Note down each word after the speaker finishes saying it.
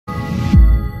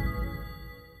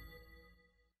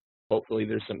hopefully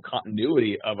there's some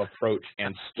continuity of approach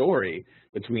and story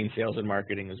between sales and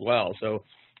marketing as well. So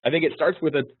I think it starts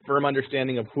with a firm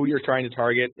understanding of who you're trying to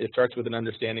target. It starts with an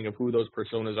understanding of who those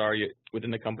personas are within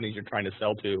the companies you're trying to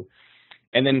sell to,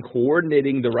 and then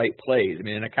coordinating the right plays. I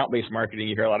mean, in account-based marketing,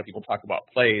 you hear a lot of people talk about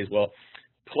plays. Well,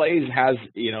 plays has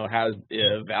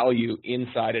value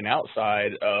inside and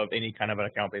outside of any kind of an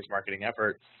account-based marketing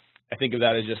effort. I think of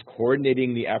that as just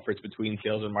coordinating the efforts between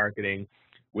sales and marketing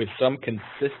with some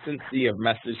consistency of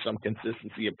message, some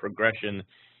consistency of progression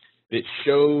that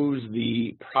shows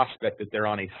the prospect that they're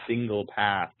on a single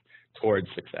path towards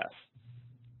success.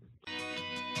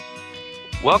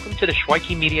 Welcome to the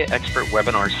Shweiki Media Expert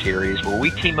Webinar Series, where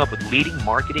we team up with leading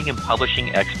marketing and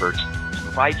publishing experts to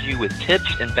provide you with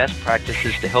tips and best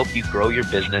practices to help you grow your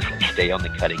business and stay on the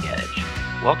cutting edge.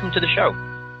 Welcome to the show.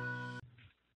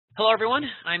 Hello, everyone.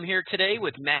 I'm here today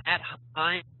with Matt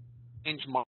Heinz.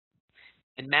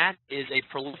 And Matt is a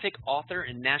prolific author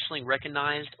and nationally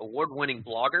recognized award-winning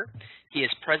blogger. He is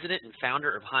president and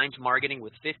founder of Heinz Marketing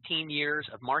with 15 years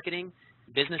of marketing,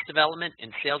 business development,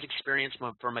 and sales experience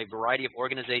from a variety of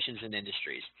organizations and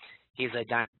industries. He is a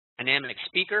dynamic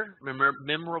speaker,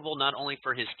 memorable not only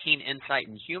for his keen insight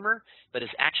and humor, but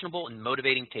his actionable and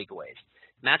motivating takeaways.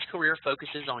 Matt's career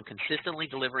focuses on consistently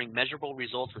delivering measurable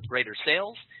results with greater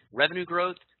sales, revenue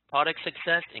growth, product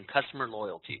success, and customer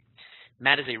loyalty.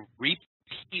 Matt is a repeat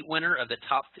winner of the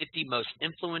top 50 most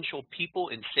influential people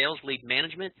in sales lead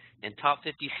management and top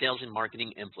 50 sales and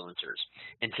marketing influencers.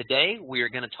 And today we are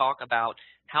going to talk about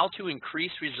how to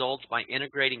increase results by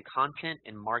integrating content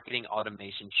and marketing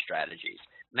automation strategies.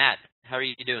 Matt, how are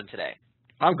you doing today?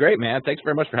 I'm great, man. Thanks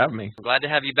very much for having me. I'm glad to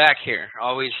have you back here.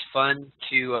 Always fun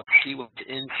to see what's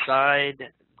inside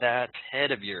that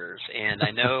head of yours. And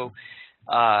I know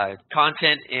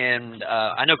content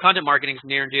marketing is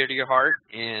near and dear to your heart,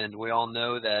 and we all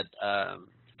know that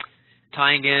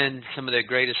tying in some of the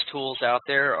greatest tools out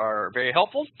there are very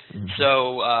helpful.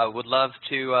 So would love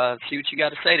to see what you got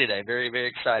to say today. Very, very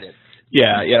excited.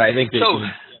 Yeah, I think that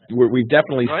we've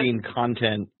definitely seen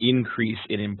content increase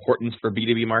in importance for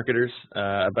B2B marketers,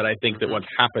 but I think that what's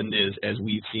happened is as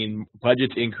we've seen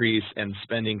budgets increase and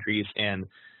spend increase and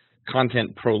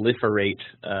content proliferate,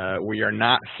 we are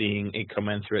not seeing a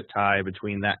commensurate tie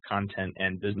between that content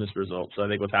and business results. So I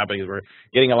think what's happening is we're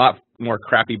getting a lot more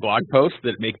crappy blog posts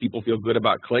that make people feel good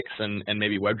about clicks and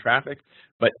maybe web traffic,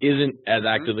 but isn't as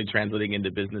actively translating into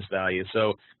business value.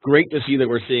 So great to see that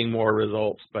we're seeing more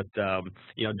results, but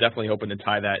definitely hoping to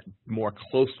tie that more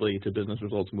closely to business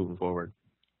results moving forward.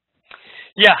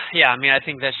 Yeah. I mean, I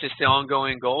think that's just the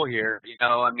ongoing goal here.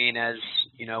 As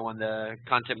when the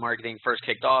content marketing first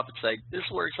kicked off, it's like, this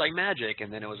works like magic.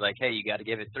 And then it was like, hey, you got to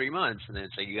give it 3 months. And then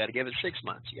it's like, you got to give it 6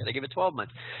 months. You got to give it 12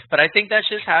 months. But I think that's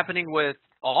just happening with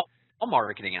all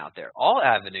marketing out there. All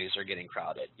avenues are getting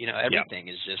crowded. Everything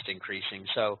is just increasing.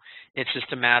 So it's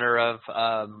just a matter of,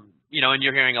 and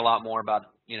you're hearing a lot more about,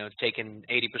 taking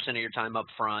 80% of your time up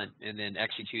front and then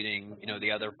executing,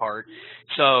 the other part.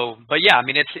 So, but yeah, I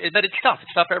mean, it's tough.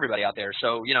 It's tough for everybody out there.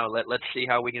 So, let's see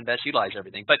how we can best utilize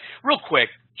everything. But real quick,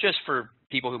 just for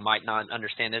people who might not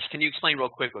understand this, can you explain real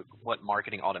quick what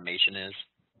marketing automation is?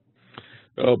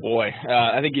 Oh boy,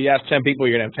 I think you ask 10 people,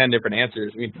 you're gonna have 10 different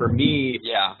answers. I mean, for me,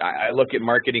 I look at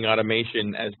marketing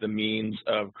automation as the means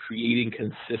of creating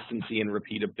consistency and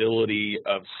repeatability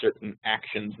of certain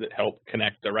actions that help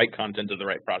connect the right content to the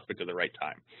right prospect at the right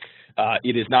time.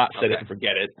 It is not set it and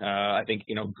forget it. I think,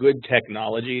 good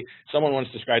technology, someone once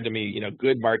described to me,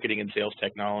 good marketing and sales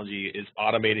technology is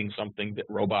automating something that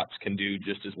robots can do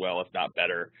just as well, if not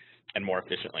better, and more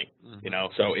efficiently.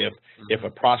 So if a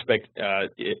prospect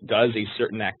it does a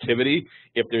certain activity,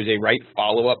 if there's a right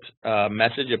follow-up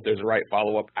message, if there's a right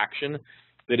follow-up action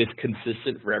that is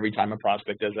consistent for every time a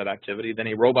prospect does that activity, then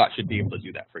a robot should be able to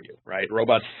do that for you, right?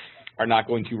 Robots are not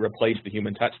going to replace the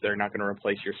human touch. They're not going to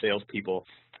replace your salespeople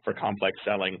for complex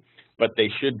selling, but they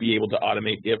should be able to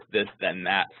automate if this, then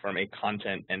that from a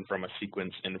content and from a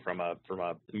sequence and from a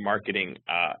marketing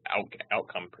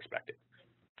outcome perspective.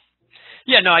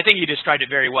 Yeah, no, I think you described it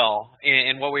very well.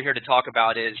 And what we're here to talk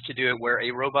about is to do it where a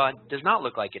robot does not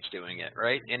look like it's doing it,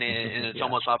 right? And it's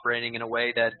almost operating in a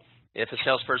way that if a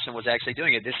salesperson was actually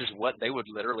doing it, this is what they would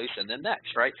literally send them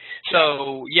next, right?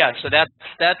 So so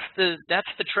that's the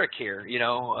trick here.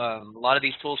 A lot of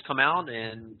these tools come out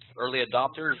and early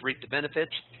adopters reap the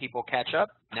benefits. People catch up.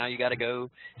 Now you got to go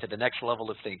to the next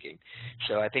level of thinking.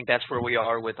 So I think that's where we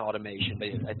are with automation.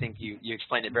 But I think you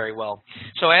explained it very well.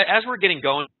 So as we're getting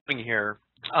going here,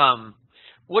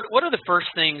 What are the first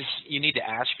things you need to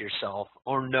ask yourself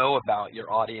or know about your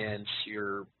audience,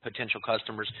 your potential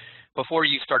customers, before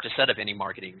you start to set up any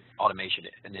marketing automation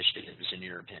initiatives, in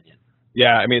your opinion?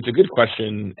 Yeah, I mean, it's a good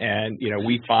question, and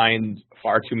we find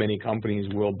far too many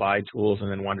companies will buy tools and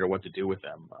then wonder what to do with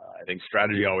them. I think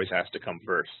strategy always has to come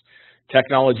first.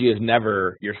 Technology is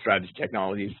never your strategy.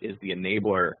 Technology is the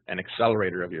enabler and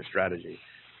accelerator of your strategy.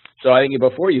 So I think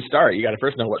before you start, you got to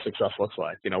first know what success looks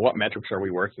like. What metrics are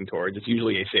we working towards? It's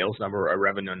usually a sales number or a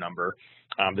revenue number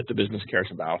that the business cares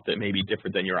about that may be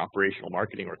different than your operational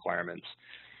marketing requirements.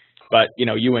 But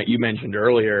you mentioned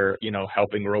earlier,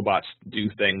 helping robots do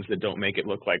things that don't make it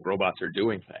look like robots are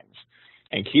doing things.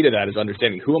 And key to that is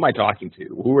understanding, who am I talking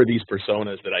to? Who are these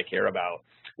personas that I care about?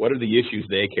 What are the issues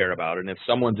they care about? And if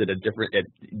someone's at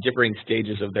differing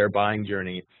stages of their buying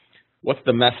journey, what's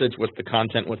the message? What's the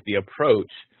content? What's the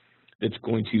approach that's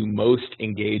going to most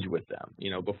engage with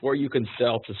them? Before you can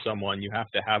sell to someone, you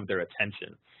have to have their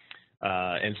attention.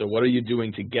 And so what are you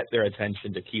doing to get their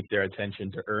attention, to keep their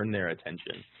attention, to earn their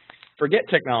attention? Forget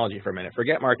technology for a minute.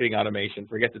 Forget marketing automation.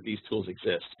 Forget that these tools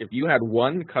exist. If you had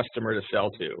one customer to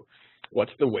sell to,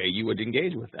 what's the way you would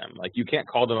engage with them? Like, you can't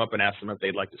call them up and ask them if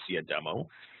they'd like to see a demo.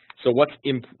 So what's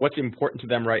important to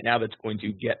them right now that's going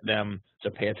to get them to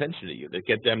pay attention to you, that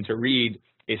get them to read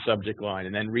a subject line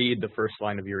and then read the first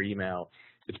line of your email?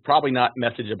 It's probably not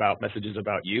messages about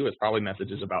you. It's probably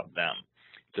messages about them.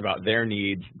 It's about their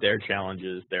needs, their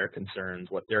challenges, their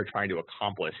concerns, what they're trying to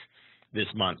accomplish this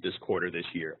month, this quarter, this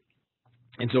year.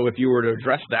 And so if you were to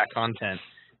address that content,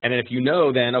 and if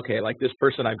then, okay, like this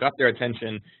person, I've got their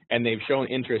attention and they've shown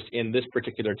interest in this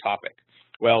particular topic.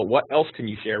 Well, what else can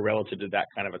you share relative to that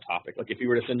kind of a topic? Like, if you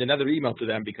were to send another email to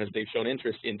them because they've shown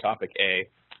interest in topic A,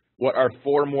 what are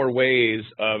 4 more ways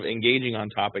of engaging on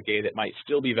topic A that might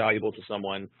still be valuable to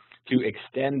someone to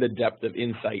extend the depth of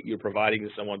insight you're providing to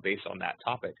someone based on that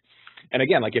topic? And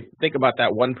again, like, think about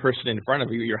that one person in front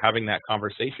of you you're having that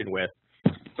conversation with,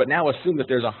 but now assume that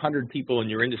there's 100 people in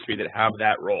your industry that have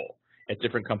that role at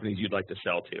different companies you'd like to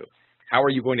sell to. How are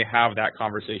you going to have that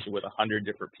conversation with 100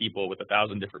 different people, with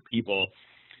 1,000 different people?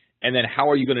 And then how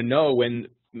are you going to know when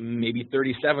maybe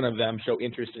 37 of them show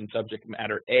interest in subject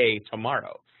matter A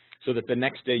tomorrow, so that the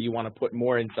next day you want to put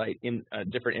more insight in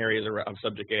different areas of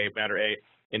subject matter A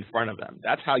in front of them?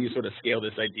 That's how you sort of scale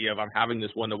this idea of, I'm having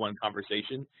this one-to-one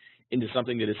conversation into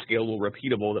something that is scalable,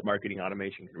 repeatable, that marketing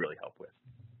automation can really help with.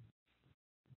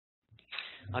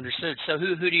 Understood. So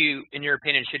who do you, in your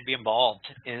opinion, should be involved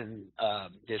in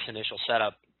this initial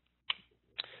setup?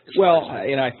 Well,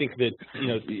 I think that,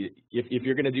 if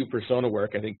you're going to do persona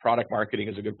work, I think product marketing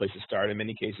is a good place to start. In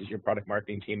many cases, your product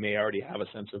marketing team may already have a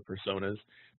sense of personas.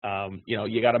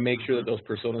 You got to make sure that those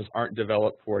personas aren't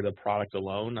developed for the product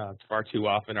alone. Far too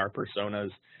often our personas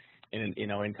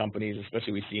in companies,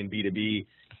 especially we see in B2B,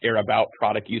 they're about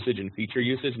product usage and feature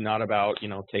usage, not about,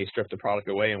 okay, strip the product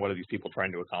away and what are these people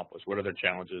trying to accomplish? What are their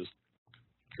challenges?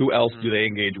 Who else do they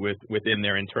engage with within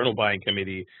their internal buying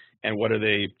committee? And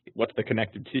what's the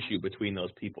connective tissue between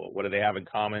those people? What do they have in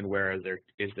common? Where is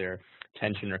there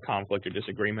tension or conflict or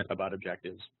disagreement about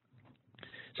objectives?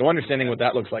 So understanding what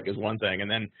that looks like is one thing, and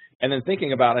then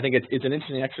thinking about, I think it's an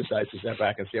interesting exercise to step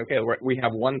back and say, okay, we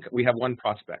have one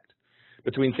prospect.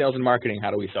 Between sales and marketing,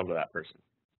 how do we sell to that person?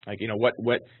 Like,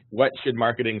 what should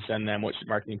marketing send them? What should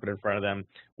marketing put in front of them?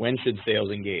 When should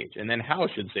sales engage? And then how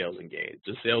should sales engage?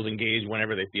 Does sales engage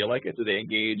whenever they feel like it? Do they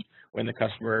engage when the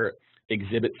customer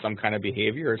exhibits some kind of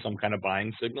behavior or some kind of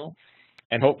buying signal?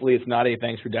 And hopefully it's not a,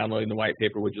 thanks for downloading the white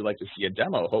paper, would you like to see a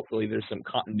demo? Hopefully there's some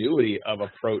continuity of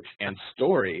approach and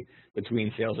story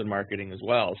between sales and marketing as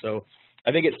well. So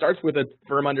I think it starts with a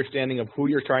firm understanding of who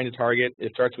you're trying to target.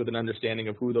 It starts with an understanding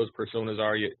of who those personas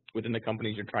are within the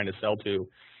companies you're trying to sell to,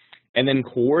 and then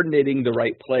coordinating the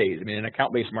right plays. I mean, in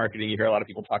account-based marketing, you hear a lot of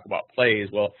people talk about plays.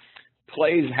 Well,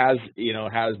 plays has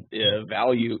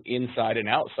value inside and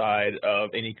outside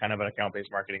of any kind of an account-based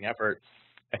marketing effort.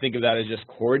 I think of that as just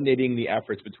coordinating the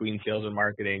efforts between sales and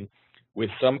marketing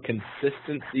with some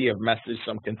consistency of message,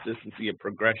 some consistency of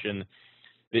progression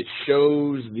that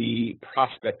shows the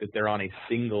prospect that they're on a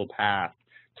single path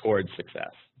towards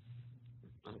success.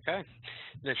 Okay.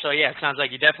 So, yeah, it sounds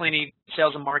like you definitely need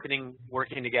sales and marketing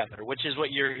working together, which is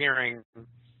what you're hearing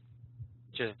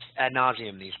just ad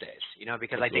nauseum these days,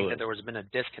 because Absolutely. I think that there was been a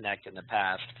disconnect in the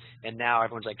past, and now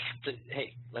everyone's like,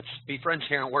 hey, let's be friends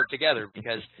here and work together,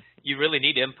 because you really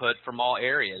need input from all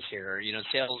areas here.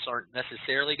 Sales aren't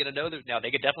necessarily going to know that. Now, they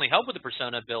could definitely help with the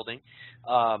persona building,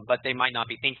 but they might not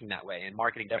be thinking that way, and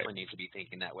marketing definitely needs to be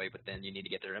thinking that way, but then you need to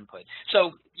get their input.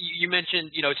 So you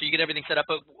mentioned, so you get everything set up,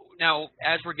 but now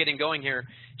as we're getting going here,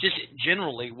 just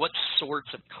generally, what sorts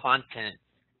of content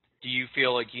do you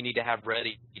feel like you need to have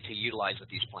ready to utilize with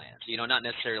these plans? You know, not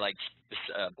necessarily like this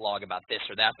blog about this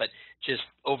or that, but just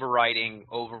overriding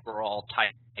overall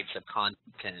types of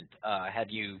content. Have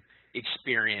you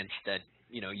experienced that,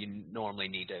 you know, you normally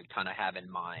need to kind of have in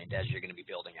mind as you're going to be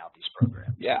building out these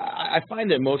programs? Yeah, I find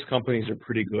that most companies are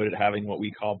pretty good at having what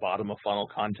we call bottom of funnel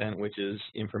content, which is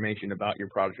information about your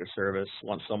product or service.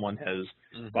 Once someone has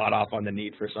bought off on the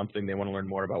need for something, they want to learn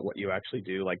more about what you actually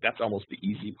do. Like, that's almost the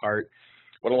easy part.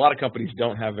 What a lot of companies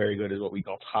don't have very good is what we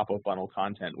call top of funnel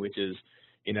content, which is,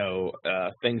 you know,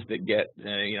 things that get,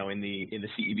 you know, in the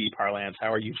CEB parlance,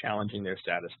 how are you challenging their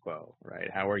status quo,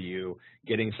 right? How are you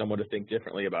getting someone to think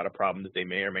differently about a problem that they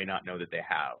may or may not know that they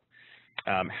have?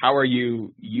 How are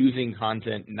you using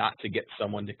content not to get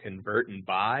someone to convert and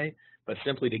buy, but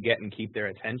simply to get and keep their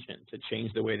attention, to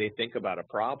change the way they think about a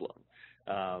problem?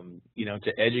 You know,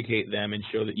 to educate them and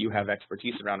show that you have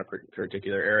expertise around a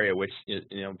particular area, which,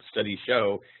 you know, studies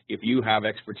show if you have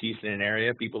expertise in an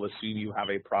area, people assume you have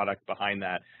a product behind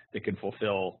that that can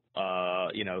fulfill,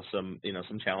 you know, some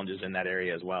challenges in that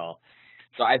area as well.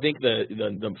 So I think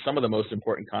some of the most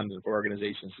important content for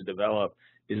organizations to develop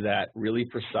is that really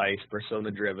precise,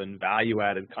 persona-driven,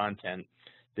 value-added content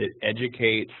that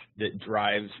educates, that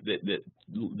drives,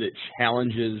 that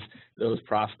challenges those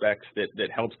prospects, that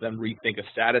helps them rethink a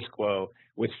status quo,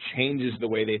 which changes the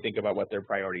way they think about what their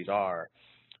priorities are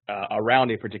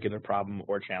around a particular problem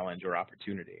or challenge or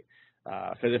opportunity.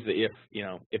 Because if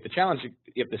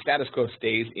the status quo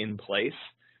stays in place,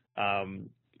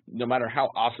 no matter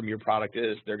how awesome your product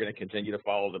is, they're going to continue to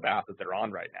follow the path that they're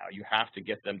on right now. You have to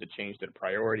get them to change their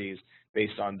priorities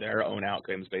based on their own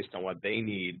outcomes, based on what they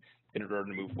need in order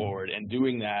to move forward. And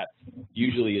doing that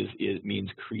usually means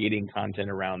creating content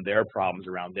around their problems,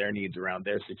 around their needs, around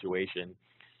their situation.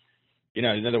 You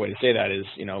know, another way to say that is,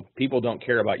 you know, people don't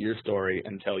care about your story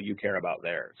until you care about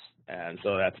theirs. And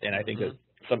so I think that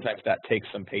sometimes that takes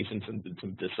some patience and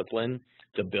some discipline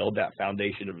to build that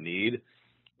foundation of need,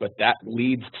 but that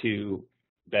leads to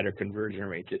better conversion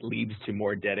rates. It leads to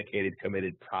more dedicated,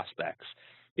 committed prospects.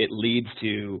 It leads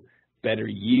to better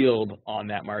yield on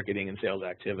that marketing and sales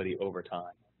activity over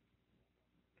time.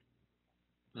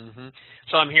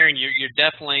 So I'm hearing you're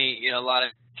definitely, you know,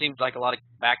 seems like a lot of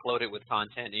backloaded with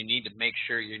content. You need to make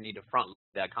sure you need to front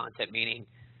that content, meaning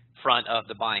front of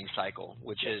the buying cycle,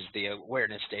 which is the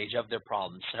awareness stage of their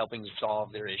problems, helping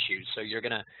solve their issues. So you're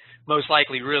going to most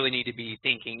likely really need to be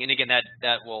thinking, and again,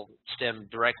 that will stem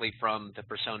directly from the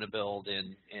persona build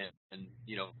and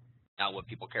you know, not what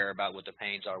people care about, what the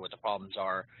pains are, what the problems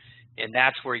are. And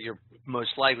that's where you're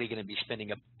most likely going to be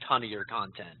spending a ton of your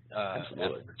content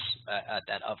efforts at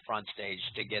that upfront stage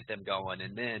to get them going.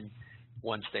 And then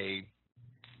once they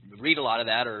read a lot of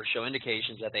that or show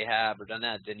indications that they have or done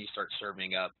that, then you start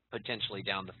serving up potentially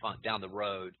down the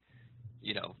road,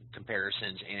 you know,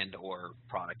 comparisons and or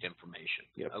product information.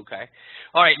 Yep. Okay.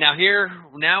 All right. Now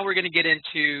we're going to get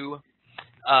into,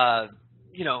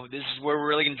 you know, this is where we're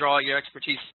really going to draw your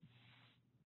expertise.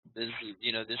 This is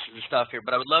the stuff here,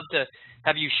 but I would love to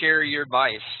have you share your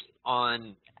advice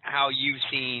on how you've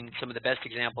seen some of the best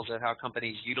examples of how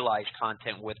companies utilize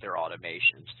content with their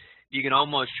automations. You can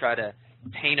almost try to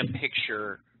paint a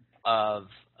picture of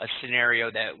a scenario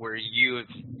where you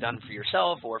have done for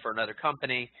yourself or for another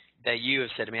company that you have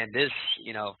said, man, this,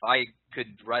 you know, if I could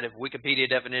write a Wikipedia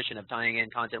definition of tying in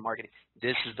content marketing,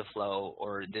 this is the flow,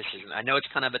 or this is. I know it's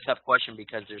kind of a tough question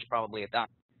because there's probably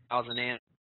 1,000 answers.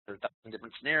 Or 1,000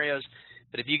 different scenarios,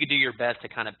 but if you could do your best to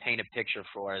kind of paint a picture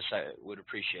for us, I would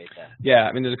appreciate that. Yeah,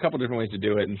 I mean, there's a couple different ways to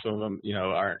do it, and some of them, you know,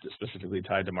 aren't specifically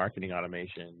tied to marketing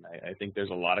automation. I think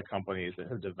there's a lot of companies that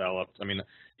have developed. I mean,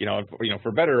 you know,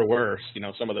 for better or worse, you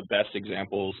know, some of the best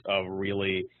examples of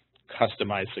really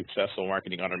customized, successful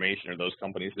marketing automation are those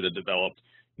companies that have developed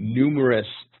numerous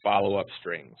follow-up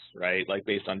strings, right? Like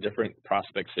based on different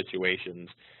prospect situations.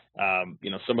 You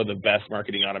know, some of the best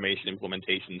marketing automation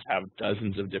implementations have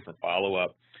dozens of different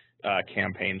follow-up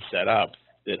campaigns set up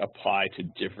that apply to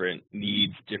different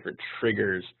needs, different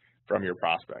triggers from your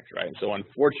prospects, right? And so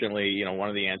unfortunately, you know, one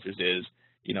of the answers is,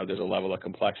 you know, there's a level of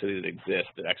complexity that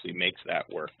exists that actually makes that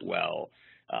work well.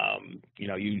 You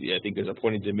know, I think there's a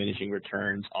point of diminishing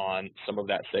returns on some of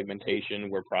that segmentation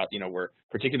where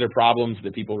particular problems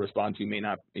that people respond to may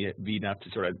not be enough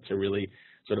to really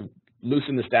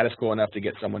loosen the status quo enough to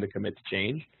get someone to commit to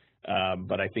change.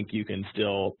 But I think you can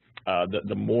still,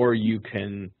 the more you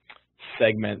can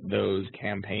segment those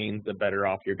campaigns, the better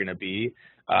off you're going to be.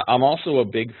 I'm also a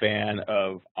big fan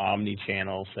of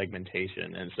omni-channel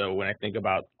segmentation. And so when I think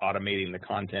about automating the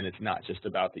content, it's not just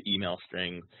about the email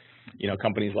string. You know,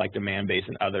 companies like Demandbase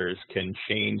and others can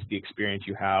change the experience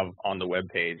you have on the web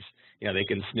page. You know, they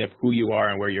can sniff who you are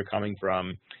and where you're coming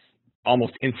from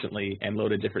almost instantly and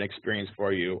load a different experience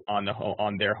for you on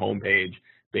their homepage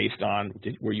based on,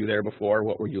 were you there before?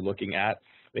 What were you looking at?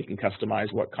 They can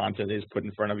customize what content is put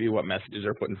in front of you, what messages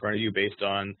are put in front of you based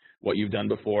on what you've done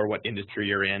before, what industry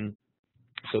you're in.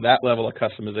 So that level of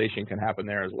customization can happen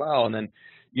there as well. And then,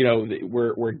 you know,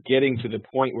 we're getting to the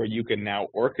point where you can now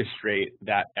orchestrate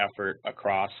that effort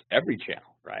across every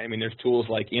channel, right? I mean, there's tools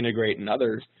like Integrate and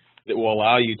others that will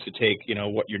allow you to take, you know,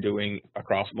 what you're doing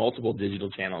across multiple digital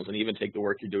channels and even take the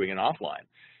work you're doing in offline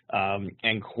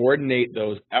and coordinate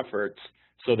those efforts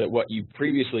so that what you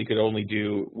previously could only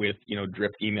do with, you know,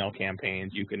 drip email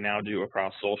campaigns, you can now do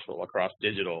across social, across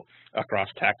digital, across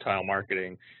tactile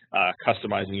marketing,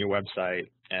 customizing your website,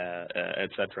 et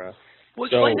cetera. Well,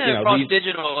 explain that across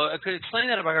digital. Explain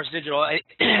that across digital. I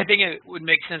think it would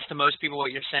make sense to most people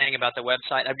what you're saying about the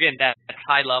website. Again, that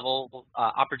high level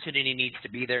opportunity needs to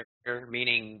be there,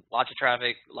 meaning lots of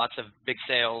traffic, lots of big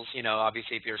sales. You know,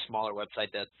 obviously, if you're a smaller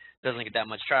website that doesn't get that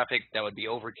much traffic, that would be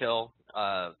overkill,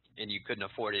 and you couldn't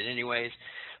afford it anyways.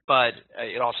 But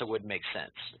it also would make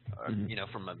sense, you know,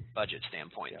 from a budget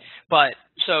standpoint. Yeah. But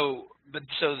so the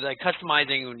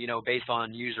customizing, you know, based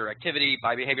on user activity,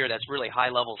 by behavior, that's really high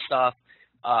level stuff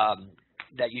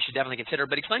that you should definitely consider.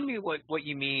 But explain to me what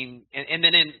you mean, and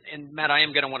then Matt, I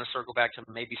am going to want to circle back to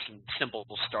maybe some simple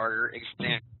starter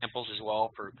examples as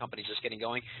well for companies just getting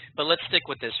going. But let's stick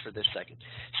with this for this second.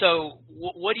 So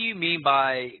what do you mean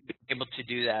by being able to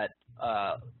do that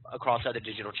across other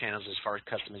digital channels as far as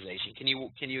customization? Can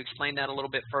you explain that a little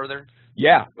bit further?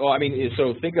 Yeah. Well, I mean,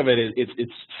 so think of it as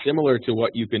it's similar to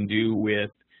what you can do with,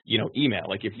 you know, email.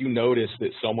 Like if you notice that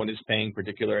someone is paying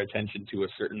particular attention to a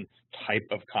certain type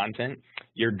of content,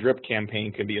 your drip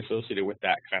campaign can be associated with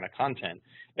that kind of content.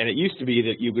 And it used to be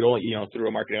that you could only, you know, through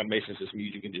a marketing automation system,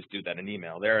 you can just do that in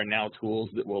email. There are now tools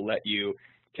that will let you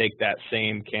take that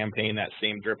same campaign, that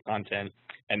same drip content,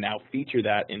 and now feature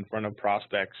that in front of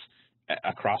prospects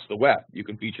across the web. You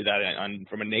can feature that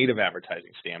from a native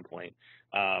advertising standpoint.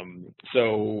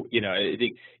 So, you know, I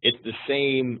think it's the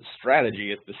same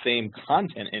strategy, it's the same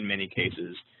content in many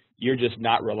cases. You're just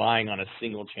not relying on a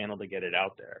single channel to get it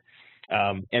out there.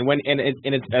 I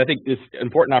think this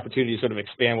important opportunity to sort of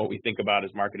expand what we think about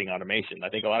as marketing automation. I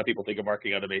think a lot of people think of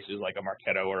marketing automation as like a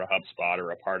Marketo or a HubSpot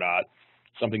or a Pardot,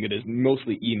 something that is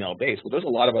mostly email based. Well, there's a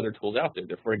lot of other tools out there.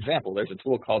 For example, there's a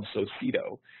tool called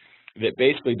Socito that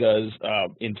basically does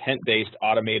intent-based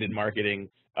automated marketing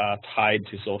tied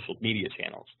to social media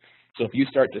channels. So if you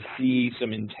start to see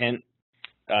some intent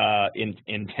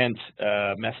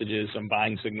messages, some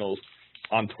buying signals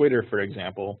on Twitter, for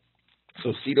example,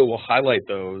 Socito will highlight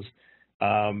those,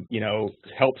 you know,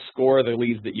 help score the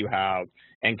leads that you have,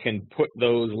 and can put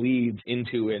those leads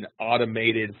into an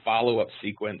automated follow-up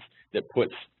sequence that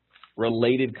puts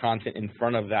related content in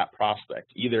front of that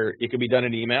prospect. Either it could be done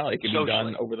in email, it could be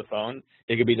done over the phone,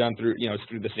 it could be done through, you know,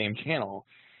 through the same channel.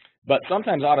 But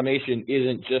sometimes automation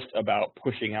isn't just about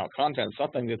pushing out content.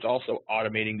 Sometimes it's also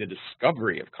automating the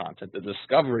discovery of content, the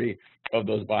discovery of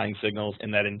those buying signals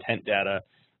and that intent data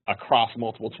across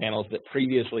multiple channels that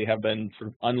previously have been sort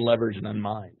of unleveraged and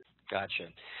unmined. Gotcha.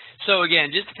 So again,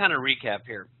 just to kind of recap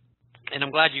here, and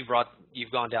I'm glad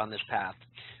you've gone down this path,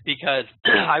 because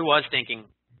I was thinking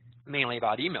mainly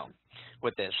about email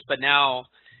with this, but now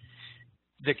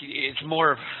it's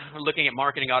more of looking at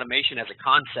marketing automation as a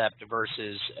concept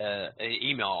versus an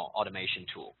email automation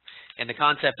tool. And the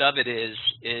concept of it is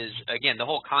again, the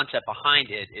whole concept behind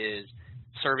it is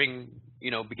serving, you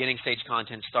know, beginning stage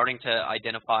content, starting to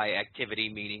identify activity,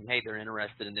 meaning, hey, they're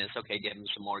interested in this, okay, give them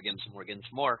some more, give them some more, give them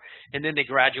some more. And then they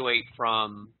graduate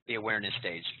from the awareness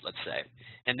stage, let's say.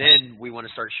 And then we want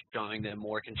to start showing them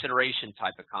more consideration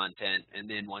type of content. And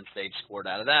then once they've scored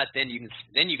out of that, then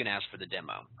you can ask for the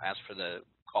demo, ask for the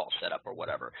call setup or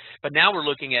whatever. But now we're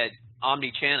looking at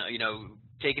omni-channel, you know,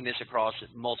 taking this across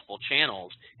multiple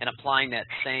channels and applying that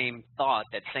same thought,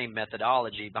 that same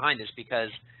methodology behind this, because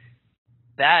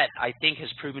that, I think, has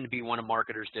proven to be one of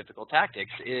marketers' difficult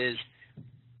tactics is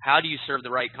how do you serve the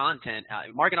right content?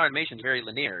 Marketing automation is very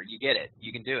linear. You get it.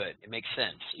 You can do it. It makes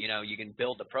sense. You know, you can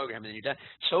build the program and then you're done.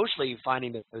 Socially,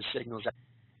 finding those signals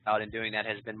out and doing that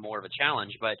has been more of a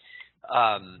challenge. But,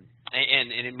 and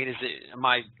I mean, am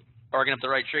I barking up the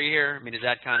right tree here? I mean, is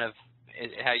that kind of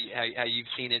how you've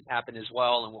seen it happen as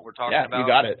well and what we're talking about? Yeah, you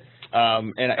got it.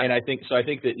 And I think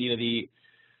that, you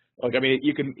know, Look, I mean,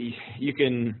 you can,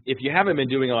 if you haven't been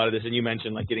doing a lot of this, and you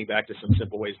mentioned like getting back to some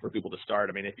simple ways for people to start.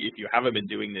 I mean, if you haven't been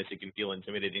doing this, it can feel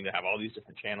intimidating to have all these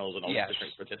different channels and all these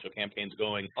different potential campaigns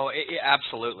going. Oh,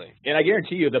 absolutely. And I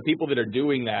guarantee you, the people that are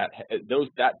doing that,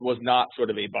 that was not sort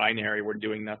of a binary. We're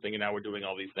doing nothing, and now we're doing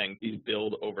all these things. These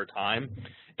build over time.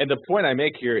 And the point I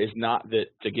make here is not that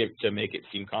to make it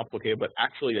seem complicated, but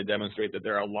actually to demonstrate that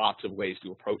there are lots of ways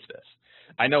to approach this.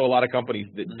 I know a lot of companies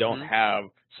that don't have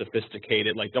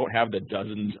sophisticated, like don't have the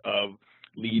dozens of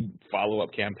lead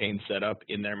follow-up campaigns set up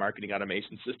in their marketing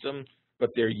automation system, but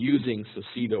they're using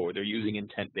Sociedo or they're using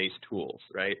intent-based tools,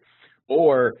 right?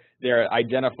 Or they're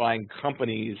identifying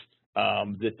companies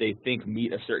that they think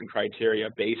meet a certain criteria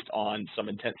based on some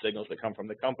intent signals that come from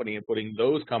the company and putting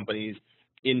those companies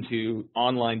into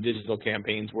online digital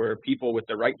campaigns where people with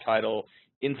the right title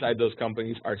inside those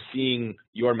companies are seeing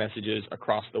your messages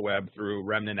across the web through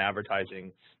remnant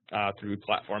advertising, through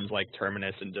platforms like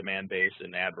Terminus and Demandbase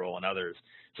and AdRoll and others.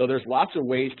 So there's lots of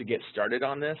ways to get started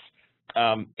on this.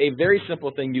 A very simple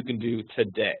thing you can do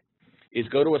today is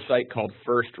go to a site called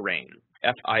FirstRain,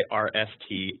 F-I-R-S-T-R-A-I-N.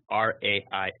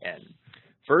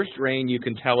 FirstRain, you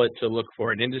can tell it to look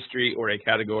for an industry or a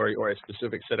category or a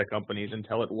specific set of companies and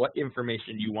tell it what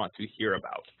information you want to hear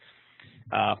about.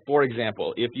 For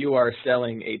example, if you are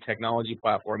selling a technology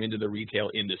platform into the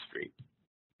retail industry,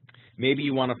 maybe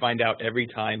you want to find out every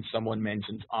time someone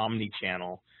mentions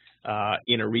omni-channel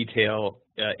in a retail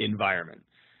environment.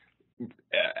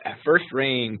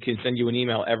 FirstRain can send you an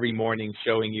email every morning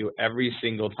showing you every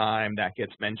single time that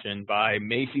gets mentioned by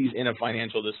Macy's in a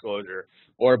financial disclosure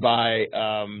or by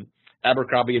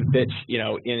Abercrombie and Fitch, you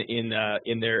know,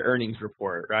 in their earnings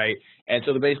report, right? And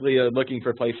so they're basically looking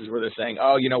for places where they're saying,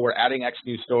 oh, you know, we're adding X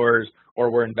new stores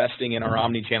or we're investing in our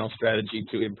omni-channel strategy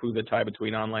to improve the tie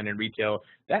between online and retail.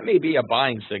 That may be a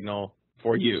buying signal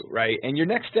for you, right? And your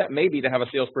next step may be to have a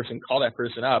salesperson call that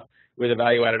person up with a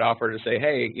value-added offer to say,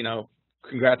 hey, you know,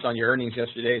 congrats on your earnings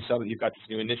yesterday, so that you've got this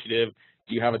new initiative.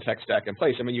 Do you have a tech stack in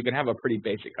place? I mean, you can have a pretty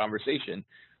basic conversation,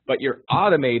 but you're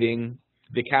automating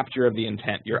the capture of the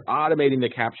intent. You're automating the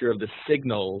capture of the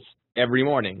signals every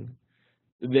morning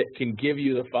that can give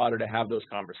you the fodder to have those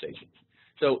conversations.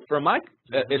 So from as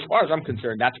far as I'm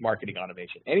concerned, that's marketing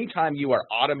automation. Anytime you are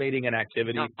automating an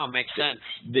activity makes sense.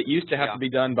 that used to have to be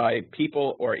done by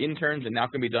people or interns and now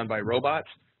can be done by robots,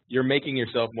 you're making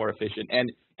yourself more efficient.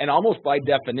 And almost by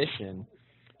definition,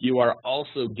 you are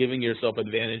also giving yourself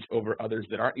advantage over others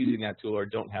that aren't using that tool or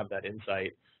don't have that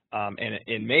insight,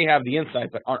 and may have the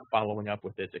insight but aren't following up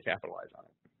with it to capitalize on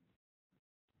it.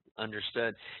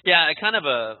 Understood. Yeah, kind of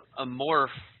a morph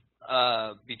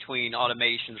between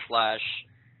automation /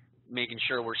 making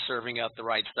sure we're serving up the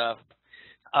right stuff.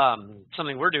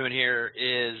 Something we're doing here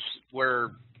is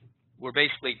we're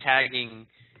basically tagging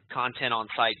content on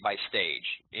site by stage,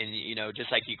 and you know, just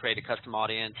like you create a custom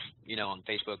audience, you know, on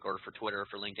Facebook or for Twitter or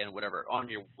for LinkedIn, whatever, on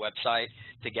your website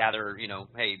to gather, you know,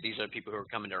 hey, these are people who are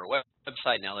coming to our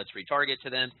website, now let's retarget to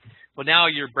them. Well, now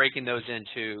you're breaking those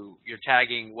into, you're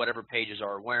tagging whatever pages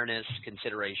are awareness,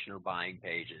 consideration, or buying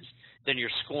pages. Then you're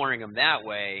scoring them that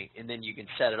way, and then you can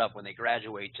set it up when they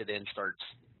graduate to then start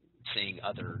seeing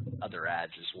other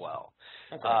ads as well.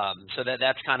 Okay. So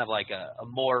that's kind of like a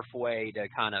morph way to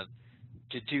kind of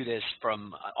to do this,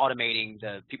 from automating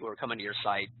the people who are coming to your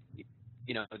site.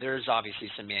 You know, there's obviously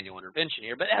some manual intervention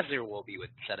here, but as there will be with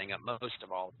setting up most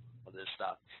of all of this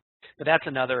stuff. But that's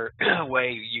another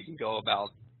way you can go about,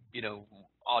 you know,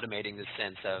 automating the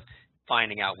sense of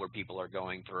finding out where people are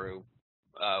going through,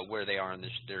 where they are in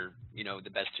their, you know,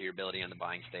 the best to your ability on the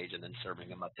buying stage, and then serving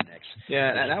them up the next.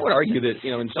 Yeah, and I would argue that,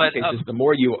 you know, in some cases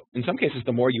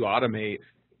the more you automate,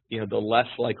 you know, the less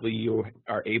likely you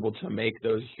are able to make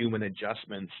those human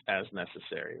adjustments as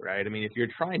necessary, right? I mean, if you're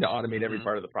trying to automate every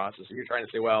part of the process, if you're trying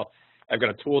to say, well, I've got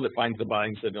a tool that finds the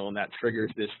buying signal and that triggers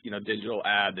this, you know, digital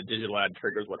ad, the digital ad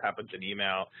triggers what happens in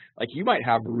email, like you might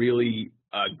have really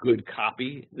good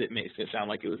copy that makes it sound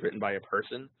like it was written by a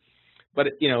person. But,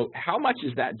 you know, how much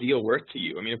is that deal worth to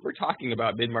you? I mean, if we're talking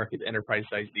about mid-market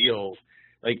enterprise-sized deals,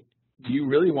 like, do you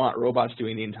really want robots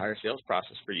doing the entire sales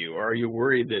process for you? Or are you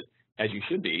worried that, as you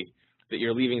should be, that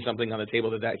you're leaving something on the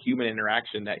table, that human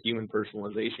interaction, that human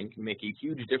personalization can make a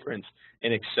huge difference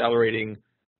in accelerating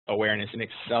awareness and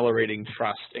accelerating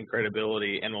trust and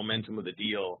credibility and momentum of the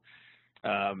deal?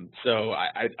 So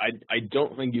I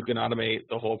don't think you can automate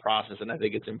the whole process, and I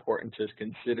think it's important to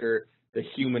consider the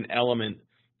human element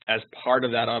as part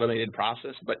of that automated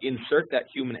process, but insert that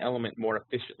human element more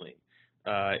efficiently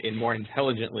and more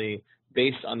intelligently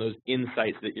based on those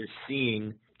insights that you're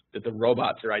seeing that the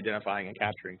robots are identifying and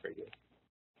capturing for you.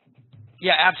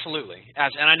 Yeah, absolutely.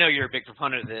 And I know you're a big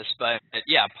proponent of this, but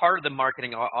yeah, part of the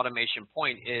marketing automation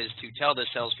point is to tell the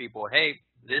salespeople, hey,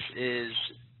 this is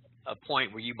a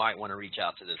point where you might want to reach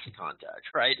out to this contact,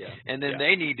 right? Yeah. And then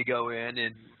they need to go in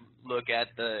and look at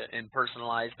and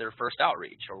personalize their first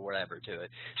outreach or whatever to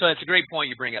it. So it's a great point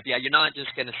you bring up. Yeah, you're not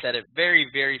just going to set it. Very,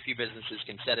 very few businesses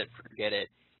can set it, forget it,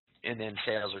 and then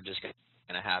sales are just going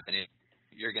to happen.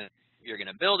 You're going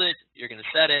to build it. You're going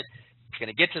to set it. It's going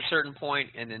to get to a certain point,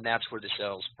 and then that's where the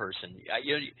salesperson,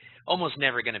 you're almost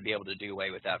never going to be able to do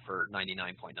away with that for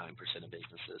 99.9% of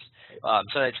businesses.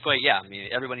 So it's quite, yeah, I mean,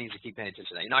 everybody needs to keep paying attention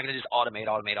to that. You're not going to just automate.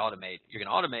 You're going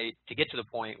to automate to get to the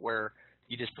point where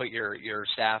you just put your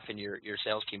staff and your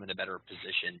sales team in a better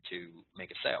position to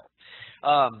make a sale.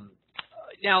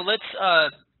 Now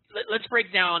let's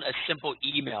break down a simple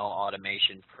email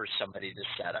automation for somebody to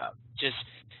set up. Just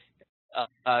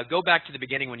go back to the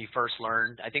beginning when you first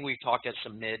learned. I think we've talked at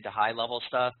some mid to high level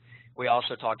stuff. We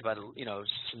also talked about,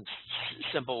 some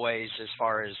simple ways as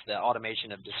far as the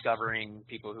automation of discovering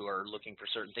people who are looking for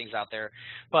certain things out there.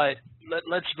 But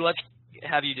let's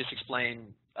have you just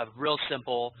explain a real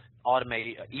simple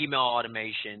email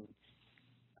automation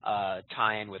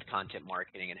tie-in with content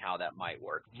marketing and how that might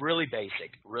work. Really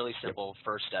basic, really simple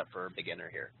first step for a beginner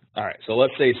here. All right, so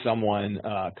let's say someone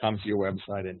comes to your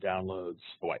website and downloads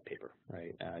a white paper,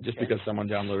 right? Just because someone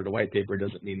downloaded a white paper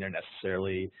doesn't mean they're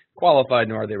necessarily qualified,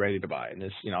 nor are they ready to buy. And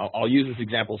this, I'll use this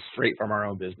example straight from our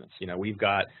own business. We've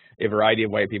got a variety of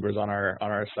white papers on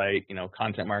our site.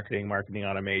 Content marketing, marketing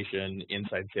automation,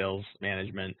 inside sales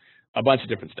management, a bunch of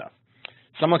different stuff.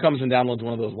 Someone comes and downloads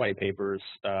one of those white papers.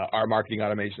 Our marketing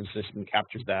automation system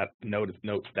captures that,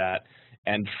 notes that,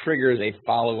 and triggers a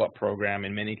follow-up program,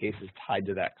 in many cases tied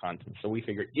to that content. So we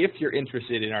figure if you're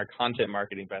interested in our content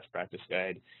marketing best practice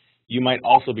guide, you might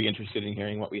also be interested in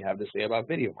hearing what we have to say about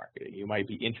video marketing. You might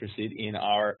be interested in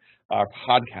our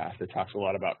podcast that talks a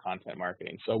lot about content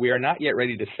marketing. So we are not yet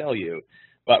ready to sell you,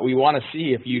 but we want to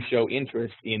see if you show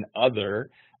interest in other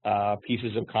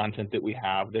pieces of content that we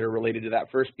have that are related to that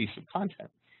first piece of content.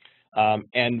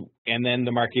 And then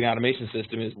the marketing automation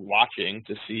system is watching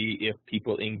to see if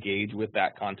people engage with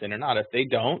that content or not. If they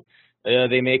don't,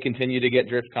 they may continue to get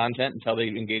drift content until they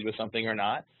engage with something or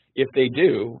not. If they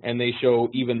do, and they show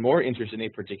even more interest in a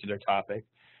particular topic,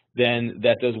 then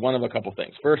that does one of a couple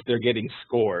things. First, they're getting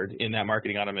scored in that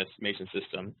marketing automation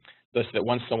system, thus that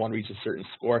once someone reaches a certain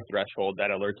score threshold,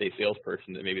 that alerts a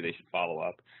salesperson that maybe they should follow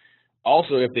up.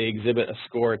 Also, if they exhibit a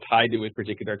score tied to a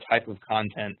particular type of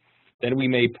content, then we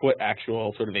may put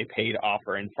actual sort of a paid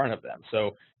offer in front of them.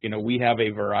 So, we have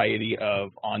a variety of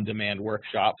on-demand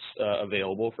workshops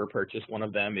available for purchase. One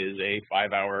of them is a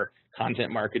 5-hour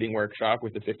content marketing workshop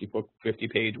with a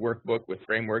 50-page workbook with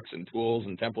frameworks and tools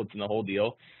and templates and the whole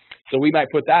deal. So we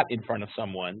might put that in front of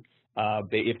someone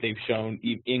if they've shown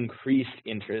increased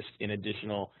interest in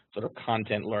additional sort of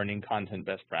content learning, content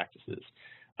best practices.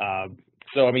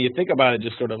 So, I mean, you think about it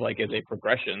just sort of like as a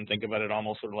progression. Think about it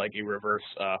almost sort of like a reverse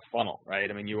funnel, right?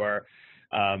 I mean, you are,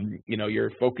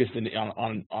 you're focused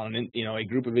on a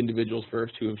group of individuals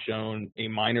first who have shown a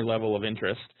minor level of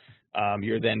interest.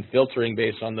 You're then filtering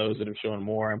based on those that have shown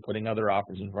more and putting other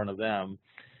offers in front of them,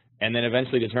 and then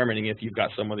eventually determining if you've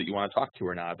got someone that you want to talk to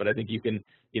or not. But I think you can,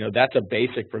 that's a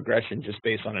basic progression just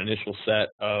based on an initial set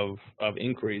of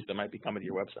inquiries that might be coming to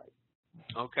your website.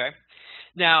 Okay.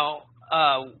 Now,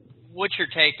 what's your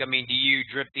take? I mean, do you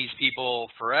drip these people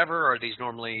forever? Or are these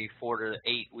normally 4 to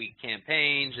 8 week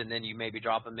campaigns, and then you maybe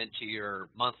drop them into your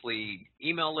monthly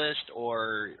email list,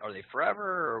 or are they forever?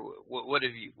 Or what do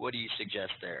you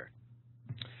suggest there?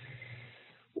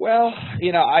 Well,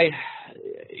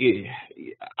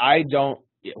 I don't.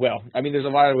 Well, I mean, there's a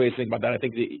lot of ways to think about that. I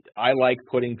think I like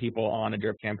putting people on a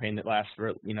drip campaign that lasts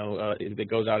for, that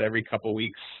goes out every couple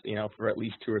weeks, for at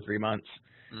least 2 or 3 months.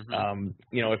 Mm-hmm.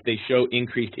 If they show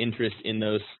increased interest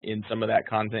in some of that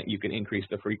content, you can increase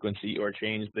the frequency or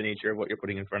change the nature of what you're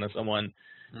putting in front of someone.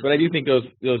 Mm-hmm. But I do think those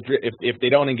if they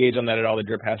don't engage on that at all, the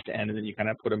drip has to end, and then you kind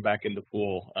of put them back in the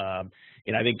pool.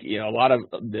 And I think a lot of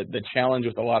the challenge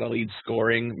with a lot of lead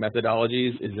scoring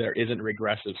methodologies is there isn't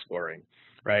regressive scoring,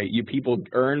 right? People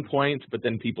earn points, but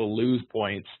then people lose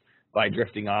points by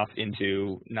drifting off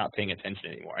into not paying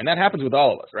attention anymore. And that happens with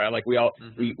all of us, right? Like we got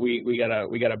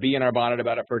a bee in our bonnet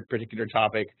about a particular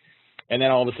topic, and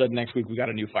then all of a sudden next week we got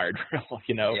a new fire drill,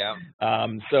 Yeah.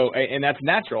 And that's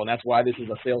natural, and that's why this is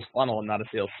a sales funnel and not a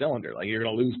sales cylinder. Like, you're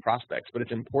going to lose prospects, but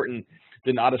it's important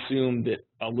to not assume that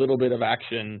a little bit of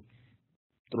action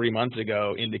 3 months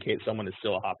ago indicates someone is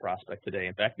still a hot prospect today.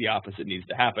 In fact, the opposite needs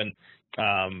to happen.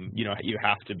 You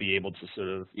have to be able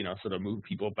to sort of move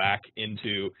people back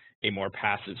into a more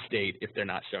passive state if they're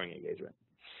not showing engagement.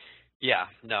 Yeah,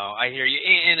 no, I hear you.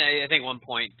 And I think one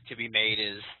point to be made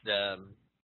is the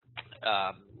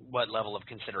what level of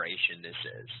consideration this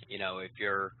is. You know, if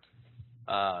you're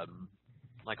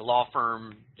like a law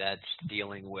firm that's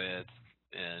dealing with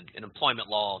an employment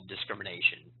law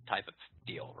discrimination type of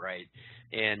deal, right?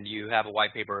 And you have a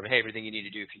white paper of, hey, everything you need to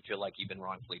do if you feel like you've been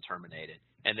wrongfully terminated,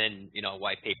 and then, you know, a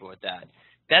white paper with that.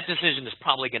 That decision is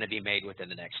probably going to be made within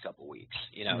the next couple of weeks.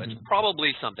 You know, it's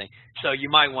probably something. So you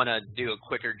might want to do a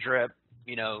quicker drip,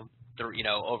 you know,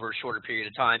 over a shorter period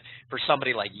of time. For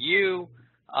somebody like you,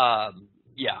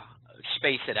 yeah,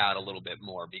 space it out a little bit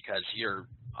more because you're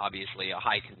obviously a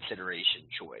high consideration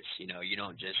choice. You know, you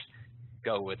don't just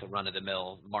go with a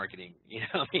run-of-the-mill marketing. You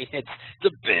know, I mean, it's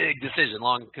a big decision,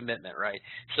 long commitment, right?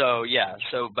 So yeah,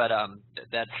 but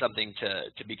that's something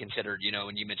to be considered. You know,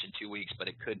 when you mentioned 2 weeks, but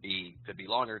it could be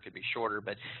longer, it could be shorter.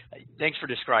 But thanks for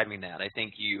describing that. I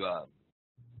think you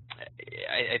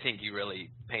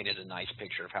really painted a nice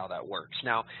picture of how that works.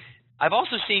 Now, I've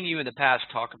also seen you in the past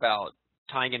talk about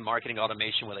tying in marketing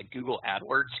automation with like Google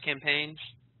AdWords campaigns.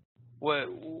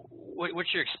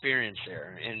 What's your experience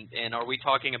there? And are we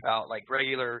talking about like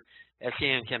regular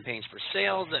SEM campaigns for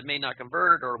sales that may not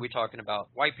convert, or are we talking about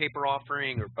white paper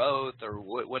offering, or both, or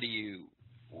what did you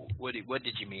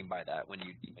mean by that when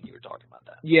you were talking about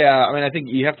that? Yeah, I mean, I think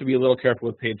you have to be a little careful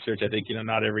with paid search. I think, you know,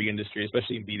 not every industry,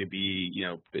 especially in B2B, you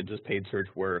know, it does paid search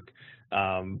work.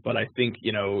 But I think,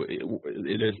 you know,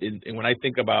 when I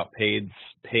think about paid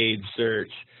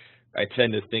search, I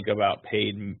tend to think about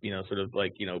paid, you know, sort of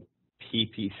like, you know,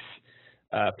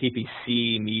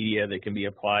 PPC media that can be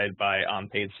applied by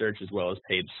on-paid search as well as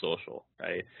paid social,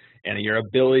 right? And your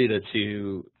ability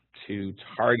to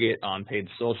target on-paid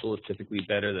social is typically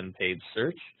better than paid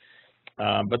search.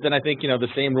 But then I think, you know, the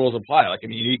same rules apply. Like, I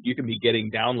mean, you can be getting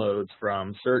downloads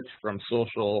from search, from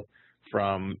social,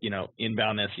 from, you know,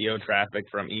 inbound SEO traffic,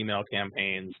 from email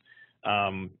campaigns.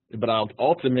 But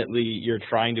ultimately, you're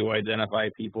trying to identify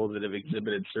people that have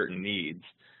exhibited certain needs.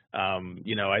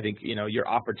 You know, I think, you know, your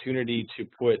opportunity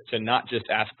to not just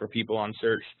ask for people on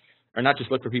search, or not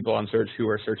just look for people on search who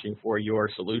are searching for your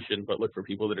solution, but look for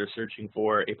people that are searching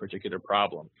for a particular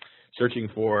problem, searching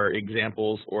for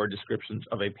examples or descriptions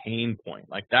of a pain point.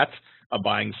 Like, that's a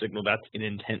buying signal. That's an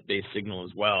intent-based signal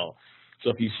as well. So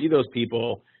if you see those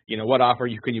people, you know, what offer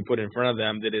can you put in front of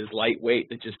them that is lightweight,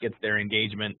 that just gets their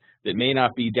engagement, that may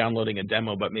not be downloading a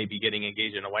demo, but maybe getting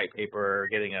engaged in a white paper or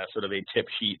getting a sort of a tip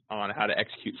sheet on how to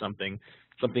execute something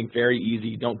very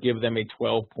easy. Don't give them a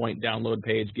 12-point download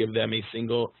page. Give them a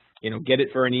single, you know, get it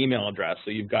for an email address.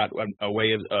 So you've got a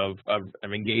way of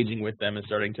engaging with them and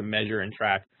starting to measure and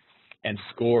track and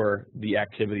score the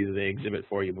activity that they exhibit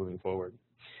for you moving forward.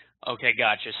 Okay,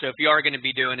 gotcha. So if you are going to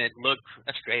be doing it,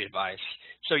 that's great advice.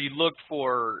 So you look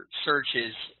for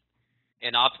searches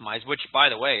and optimize, which, by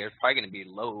the way, are probably going to be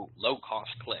low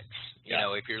cost clicks. You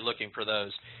know, if you're looking for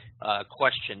those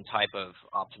question type of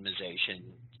optimization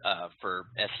for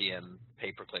SEM,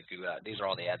 pay-per-click, these are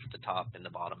all the ads at the top and the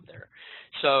bottom there.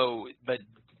 So, but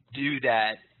do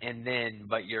that, and then,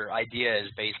 but your idea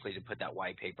is basically to put that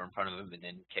white paper in front of them and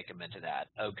then kick them into that.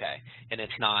 Okay, and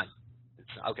it's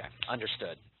okay,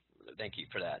 understood. Thank you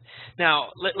for that.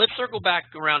 Now, let's circle back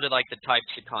around to like the types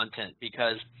of content,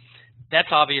 because that's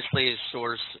obviously a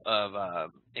source of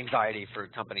anxiety for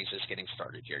companies just getting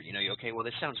started here. You know, okay, well,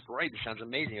 this sounds great. This sounds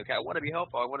amazing. Okay, I want to be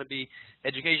helpful. I want to be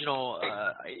educational,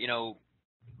 you know,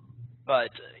 but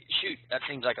shoot, that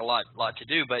seems like a lot to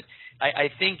do. But I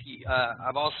think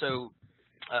I've also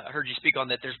heard you speak on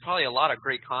that. There's probably a lot of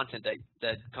great content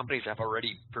that companies have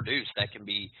already produced that can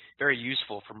be very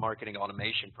useful for marketing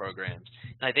automation programs.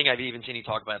 And I think I've even seen you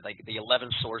talk about like the 11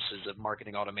 sources of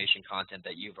marketing automation content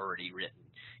that you've already written.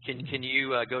 Can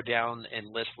you go down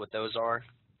and list what those are?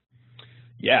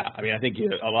 Yeah, I mean, I think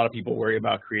a lot of people worry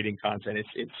about creating content.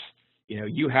 It's you know,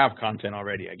 you have content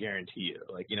already, I guarantee you.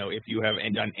 Like, you know, if you have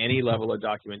done any level of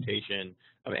documentation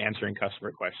of answering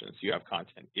customer questions, you have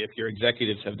content. If your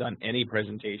executives have done any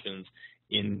presentations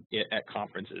at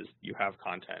conferences, you have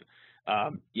content. I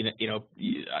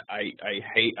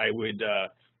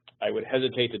would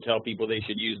hesitate to tell people they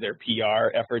should use their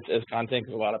PR efforts as content,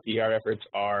 because a lot of PR efforts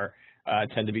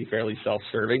tend to be fairly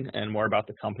self-serving and more about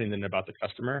the company than about the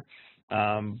customer.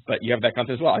 But you have that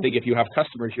content as well. I think if you have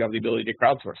customers, you have the ability to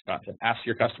crowdsource content. Ask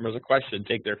your customers a question,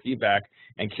 take their feedback,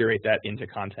 and curate that into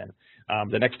content.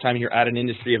 The next time you're at an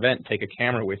industry event, take a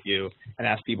camera with you and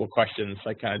ask people questions,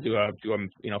 like kind of do a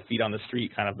you know, feet on the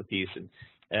street kind of a piece,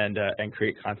 and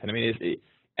create content. I mean,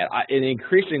 and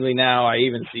increasingly now, I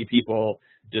even see people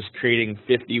just creating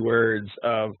 50 words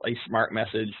of a smart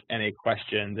message and a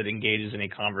question that engages in a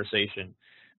conversation.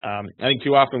 I think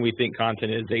too often we think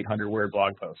content is 800-word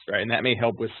blog posts, right? And that may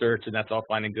help with search, and that's all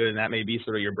fine and good, and that may be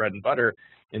sort of your bread and butter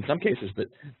in some cases. But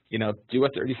do a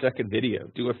 30-second video,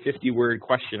 do a 50-word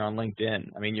question on LinkedIn.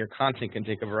 I mean, your content can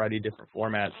take a variety of different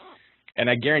formats, and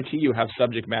I guarantee you have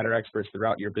subject matter experts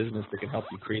throughout your business that can help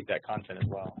you create that content as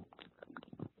well.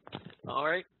 All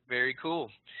right, very cool.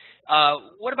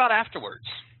 What about afterwards?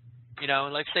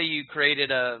 Let's say you created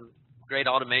a great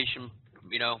automation,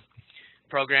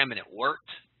 program, and it worked,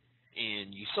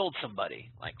 and you sold somebody.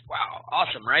 Like, wow,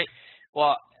 awesome, right?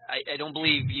 Well, I don't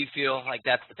believe you feel like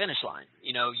that's the finish line.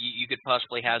 You could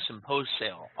possibly have some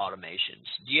post-sale automations.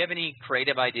 Do you have any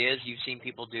creative ideas you've seen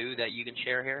people do that you can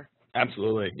share here?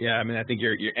 Absolutely, yeah. I mean, I think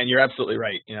you're absolutely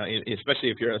right.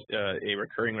 Especially if you're a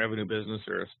recurring revenue business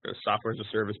or a software as a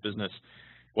service business.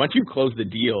 Once you close the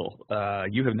deal,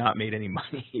 you have not made any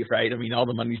money, right? I mean, all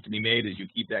the money's to be made is you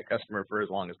keep that customer for as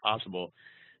long as possible.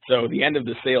 So the end of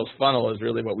the sales funnel is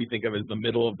really what we think of as the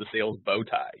middle of the sales bow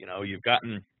tie. You've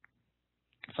gotten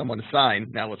someone to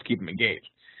sign, now let's keep them engaged.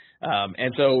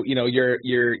 And so,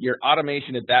 your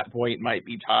automation at that point might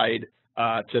be tied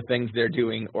to things they're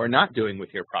doing or not doing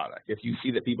with your product. If you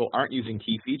see that people aren't using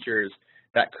key features,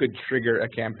 that could trigger a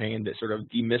campaign that sort of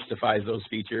demystifies those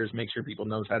features, make sure people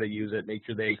knows how to use it, make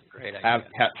sure they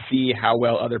see how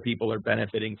well other people are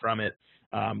benefiting from it.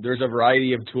 There's a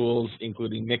variety of tools,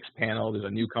 including Mixpanel. There's a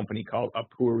new company called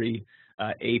Appuri,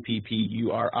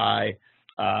 Appuri,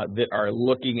 that are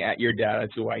looking at your data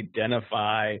to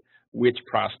identify which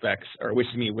prospects or which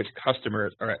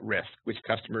customers are at risk, which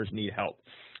customers need help.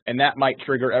 And that might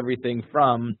trigger everything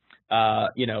from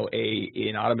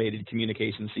an automated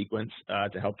communication sequence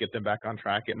to help get them back on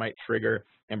track. It might trigger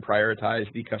and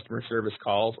prioritize the customer service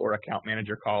calls or account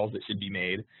manager calls that should be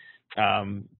made.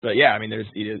 But yeah, I mean,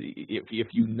 if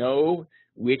you know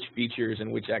which features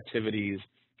and which activities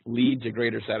lead to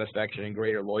greater satisfaction and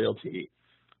greater loyalty,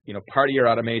 part of your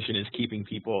automation is keeping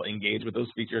people engaged with those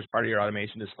features. Part of your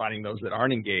automation is finding those that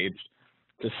aren't engaged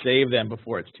to save them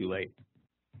before it's too late.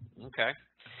 Okay.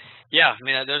 Yeah, I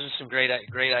mean, those are some great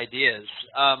ideas.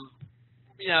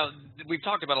 We've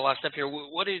talked about a lot of stuff here.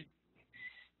 Why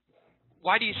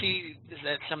do you see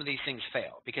that some of these things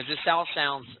fail? Because this all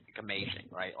sounds amazing,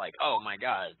 right? Like, oh my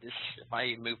God, if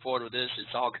I move forward with this,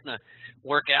 it's all gonna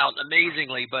work out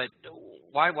amazingly. But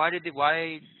why aren't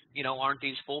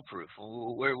these foolproof?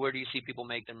 Where do you see people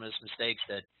make those mistakes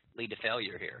that lead to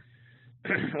failure here?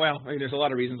 Well, I mean, there's a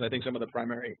lot of reasons. I think some of the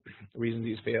primary reasons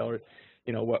these fail are,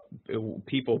 what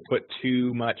people put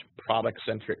too much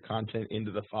product-centric content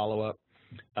into the follow-up.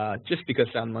 Just because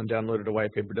someone downloaded a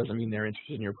white paper doesn't mean they're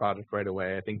interested in your product right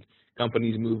away. I think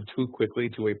companies move too quickly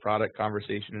to a product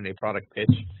conversation and a product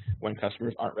pitch when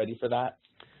customers aren't ready for that.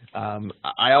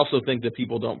 I also think that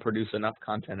people don't produce enough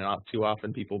content, and too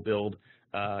often people build,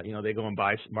 they go and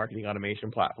buy marketing automation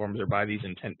platforms or buy these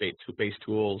intent-based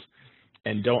tools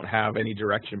and don't have any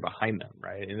direction behind them,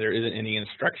 right? And there isn't any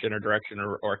instruction or direction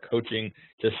or coaching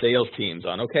to sales teams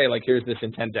on, okay, like here's this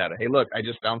intent data. Hey, look, I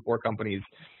just found 4 companies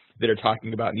that are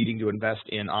talking about needing to invest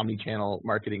in omni-channel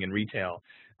marketing and retail.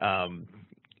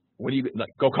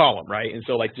 Go call them, right? And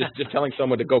so like just telling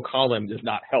someone to go call them does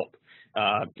not help.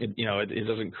 It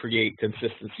doesn't create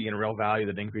consistency and real value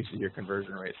that increases your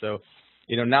conversion rate. So,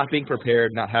 not being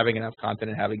prepared, not having enough content,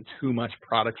 and having too much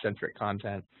product-centric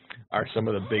content are some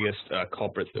of the biggest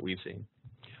culprits that we've seen.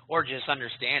 Or just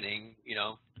understanding,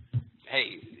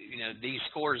 hey, these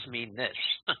scores mean this,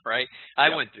 right?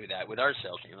 I went through that with our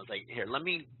sales team. I was like, here, let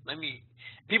me.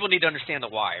 People need to understand the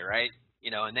why, right?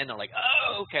 And then they're like,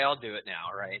 oh, okay, I'll do it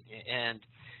now, right? And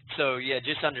so yeah,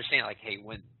 just understand, like, hey,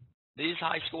 when these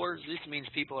high scores, this means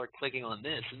people are clicking on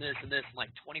this and this and this and like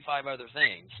 25 other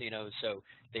things, so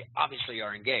they obviously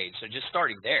are engaged. So just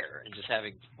starting there and just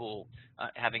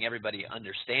having everybody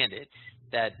understand it.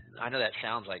 That I know that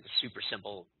sounds like a super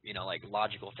simple, like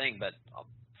logical thing, but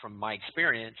from my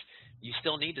experience, you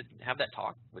still need to have that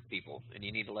talk with people, and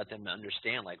you need to let them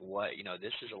understand, like, what,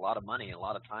 this is a lot of money and a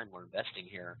lot of time we're investing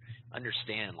here.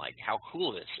 Understand, like, how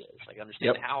cool this is. Like,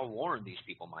 understand how warm these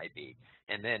people might be.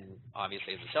 And then,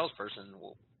 obviously, as a salesperson,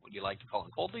 would you like to call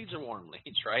them cold leads or warm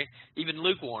leads, right? Even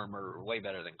lukewarm are way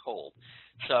better than cold.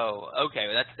 So, okay,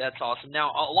 that's awesome.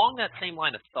 Now, along that same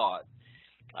line of thought,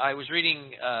 I was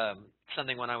reading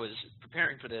something when I was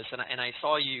preparing for this, and I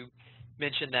saw you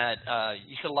mention that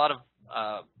you said a lot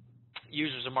of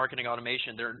users of marketing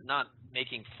automation, they're not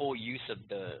making full use of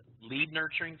the lead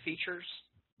nurturing features.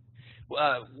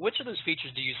 Which of those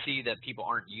features do you see that people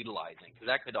aren't utilizing? Because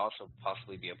that could also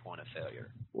possibly be a point of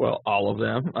failure. Well, all of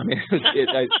them. I mean,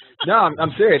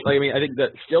 I'm serious. Like, I mean, I think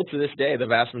that still to this day, the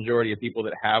vast majority of people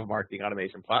that have marketing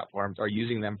automation platforms are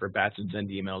using them for batch and send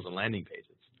emails and landing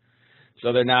pages.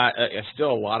 So they're not.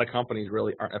 Still, a lot of companies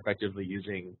really aren't effectively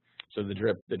using the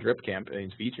drip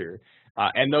campaigns feature,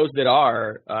 and those that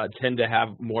are tend to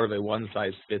have more of a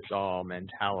one-size-fits-all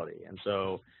mentality. And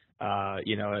so, I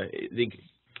think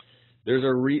there's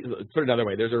put it another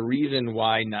way, there's a reason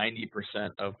why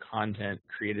 90% of content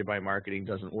created by marketing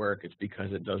doesn't work. It's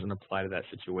because it doesn't apply to that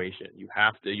situation.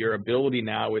 Your ability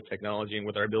now with technology and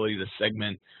with our ability to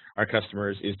segment our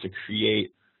customers is to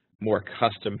create more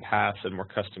custom paths and more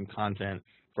custom content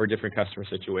for different customer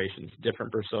situations,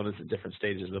 different personas at different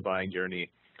stages of the buying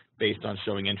journey based on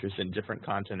showing interest in different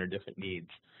content or different needs.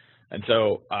 And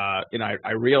so,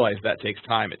 I realize that takes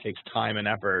time. It takes time and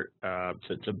effort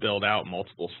to build out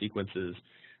multiple sequences.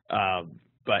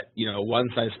 But, one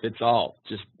size fits all,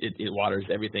 it waters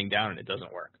everything down and it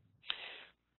doesn't work.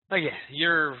 Again,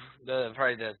 you're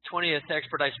probably the 20th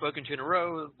expert I've spoken to in a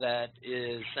row that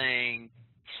is saying,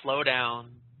 slow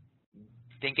down,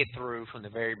 think it through from the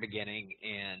very beginning,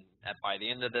 and by the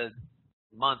end of the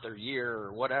month or year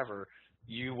or whatever,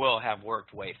 you will have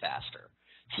worked way faster.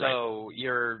 So right.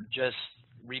 You're just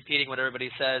repeating what everybody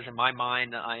says. In my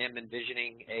mind, I am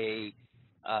envisioning a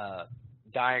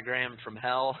diagram from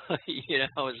hell,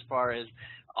 as far as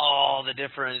all the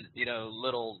different,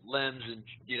 little limbs and,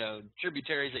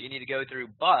 tributaries that you need to go through.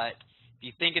 But if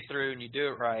you think it through and you do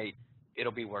it right,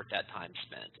 it'll be worth that time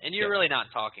spent. And you're really not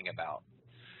talking about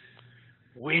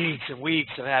weeks and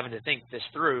weeks of having to think this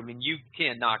through. I mean, you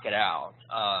can knock it out,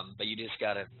 but you just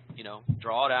got to,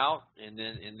 draw it out and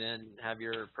then have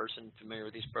your person familiar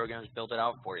with these programs build it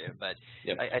out for you. But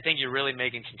I think you're really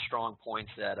making some strong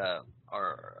points that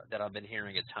I've been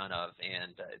hearing a ton of,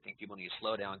 and I think people need to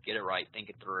slow down, get it right, think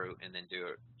it through, and then do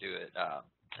it,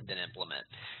 and then implement.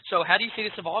 So how do you see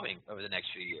this evolving over the next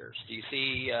few years? Do you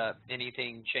see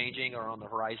anything changing or on the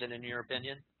horizon in your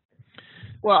opinion?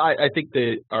 Well, I think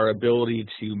that our ability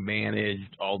to manage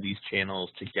all these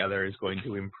channels together is going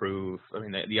to improve. I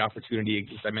mean, the opportunity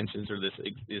exists. I mentioned sort of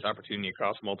this opportunity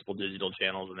across multiple digital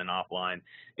channels and then offline.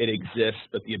 It exists,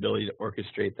 but the ability to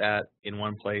orchestrate that in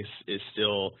one place is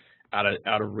still out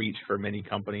of reach for many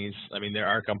companies. I mean, there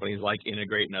are companies like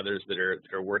Integrate and others that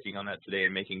are working on that today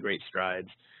and making great strides.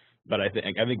 But I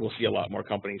think we'll see a lot more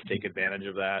companies take advantage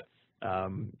of that.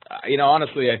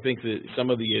 Honestly, I think that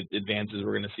some of the advances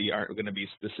we're going to see aren't going to be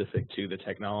specific to the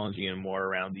technology and more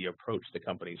around the approach the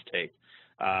companies take.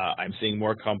 I'm seeing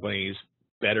more companies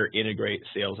better integrate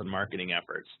sales and marketing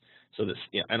efforts. So this,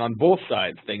 and on both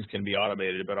sides, things can be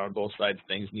automated, but on both sides,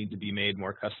 things need to be made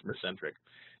more customer-centric.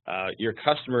 Your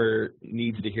customer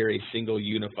needs to hear a single,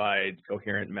 unified,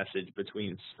 coherent message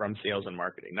from sales and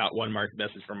marketing, not one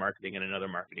message from marketing and another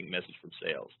marketing message from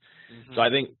sales. Mm-hmm. So I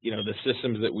think, the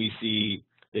systems that we see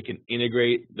that can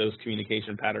integrate those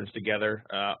communication patterns together,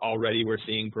 already we're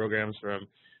seeing programs from,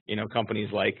 companies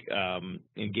like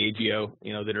Engagio,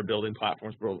 that are building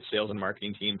platforms for both sales and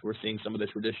marketing teams. We're seeing some of the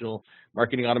traditional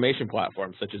marketing automation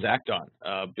platforms, such as Acton,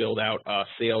 build out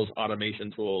sales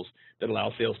automation tools that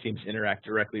allow sales teams to interact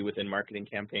directly within marketing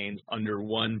campaigns under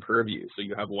one purview. So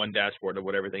you have one dashboard of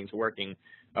what everything's working,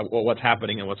 what's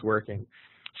happening and what's working.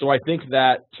 So I think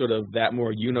that that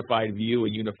more unified view, a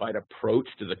unified approach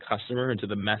to the customer and to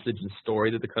the message and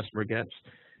story that the customer gets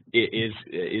is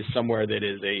somewhere that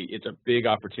it's a big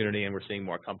opportunity, and we're seeing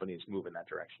more companies move in that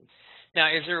direction. Now,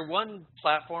 is there one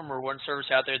platform or one service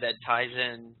out there that ties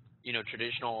in,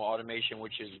 traditional automation,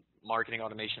 which is marketing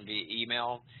automation via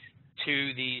email,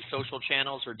 to the social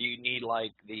channels, or do you need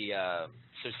like the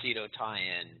Sociedo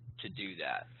tie-in to do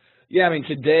that? Yeah, I mean,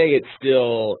 today it's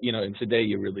still, today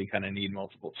you really kind of need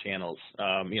multiple channels.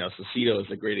 Sociedo is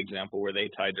a great example where they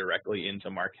tie directly into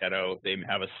Marketo. They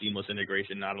have a seamless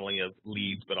integration not only of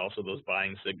leads, but also those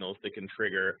buying signals that can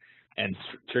trigger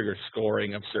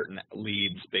scoring of certain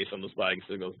leads based on those buying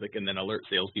signals that can then alert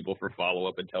salespeople for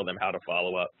follow-up and tell them how to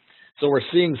follow up. So we're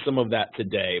seeing some of that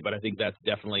today, but I think that's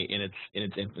definitely in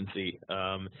its infancy.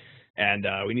 And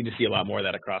we need to see a lot more of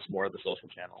that across more of the social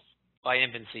channels. By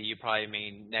infancy, you probably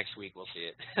mean next week we'll see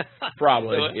it.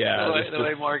 Probably, yeah. The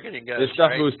way marketing goes. This stuff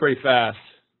moves pretty fast.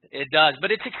 It does, but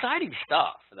it's exciting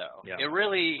stuff, though. Yeah. It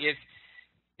really,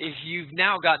 if you've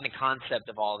now gotten the concept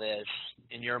of all this,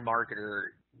 and you're a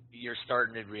marketer, you're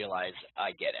starting to realize,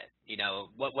 I get it.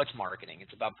 What's marketing?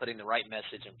 It's about putting the right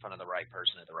message in front of the right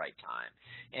person at the right time.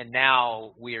 And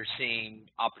now we are seeing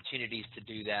opportunities to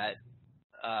do that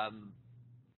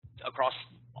across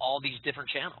all these different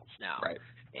channels now. Right.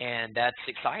 And that's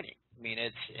exciting mean,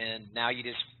 and now you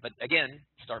just, but again,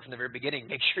 start from the very beginning.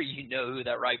 Make sure you know who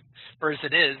that right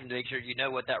person is, and make sure you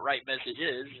know what that right message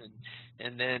is,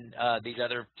 and then these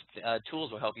other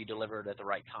tools will help you deliver it at the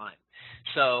right time.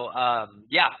 So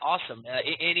yeah, awesome.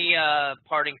 Any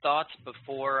parting thoughts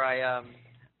before I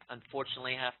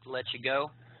unfortunately have to let you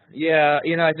go? Yeah,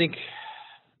 I think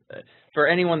for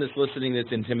anyone that's listening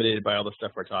that's intimidated by all the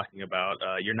stuff we're talking about,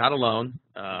 you're not alone,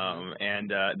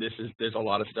 and there's a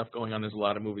lot of stuff going on. There's a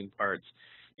lot of moving parts.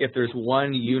 If there's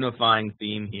one unifying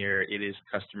theme here, it is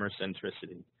customer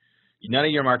centricity. None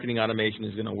of your marketing automation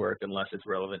is going to work unless it's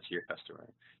relevant to your customer.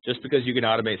 Just because you can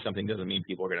automate something doesn't mean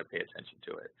people are going to pay attention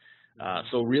to it.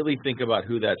 So really think about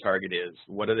who that target is.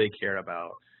 What do they care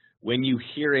about? When you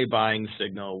hear a buying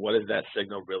signal, what does that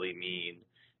signal really mean?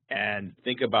 And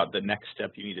think about the next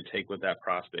step you need to take with that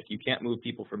prospect. You can't move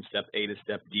people from step A to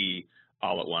step D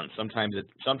all at once. Sometimes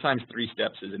 3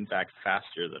 steps is in fact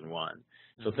faster than 1.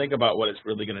 So think about what it's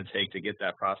really going to take to get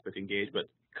that prospect engaged, but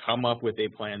come up with a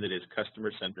plan that is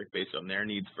customer-centric based on their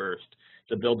needs first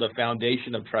to build the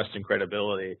foundation of trust and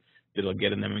credibility that will get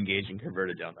them engaged and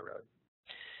converted down the road.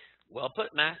 Well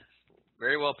put, Matt.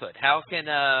 Very well put. How can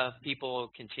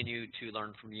people continue to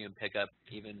learn from you and pick up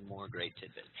even more great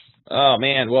tidbits? Oh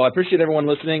man, well I appreciate everyone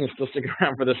listening and still sticking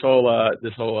around for this whole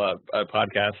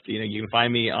podcast. You can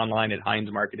find me online at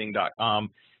heinzmarketing.com.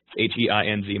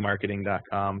 HEINZ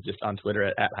marketing.com. Just on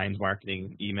Twitter at Heinz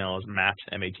Marketing. Email is Matt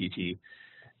MATT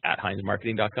at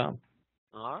heinzmarketing.com.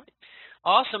 All right,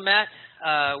 awesome, Matt.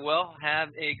 Well, have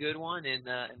a good one, and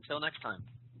until next time.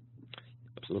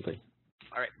 Absolutely.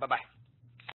 All right, bye-bye.